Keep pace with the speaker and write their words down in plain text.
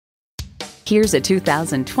Here's a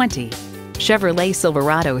 2020 Chevrolet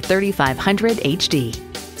Silverado 3500 HD.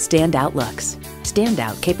 Standout looks,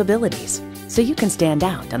 standout capabilities, so you can stand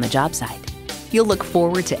out on the job site. You'll look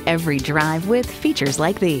forward to every drive with features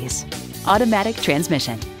like these: automatic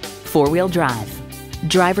transmission, four-wheel drive,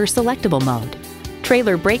 driver selectable mode,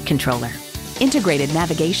 trailer brake controller, integrated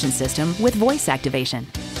navigation system with voice activation,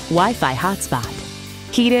 Wi-Fi hotspot,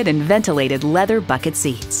 heated and ventilated leather bucket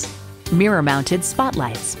seats, mirror-mounted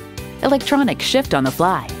spotlights, electronic shift on the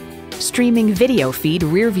fly, streaming video feed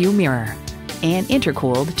rear-view mirror, and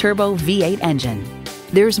intercooled turbo V8 engine.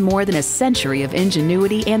 There's more than a century of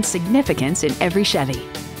ingenuity and significance in every Chevy.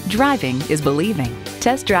 Driving is believing.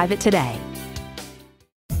 Test drive it today.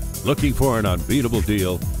 Looking for an unbeatable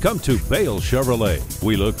deal? Come to Bale Chevrolet.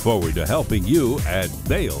 We look forward to helping you at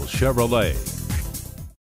Bale Chevrolet.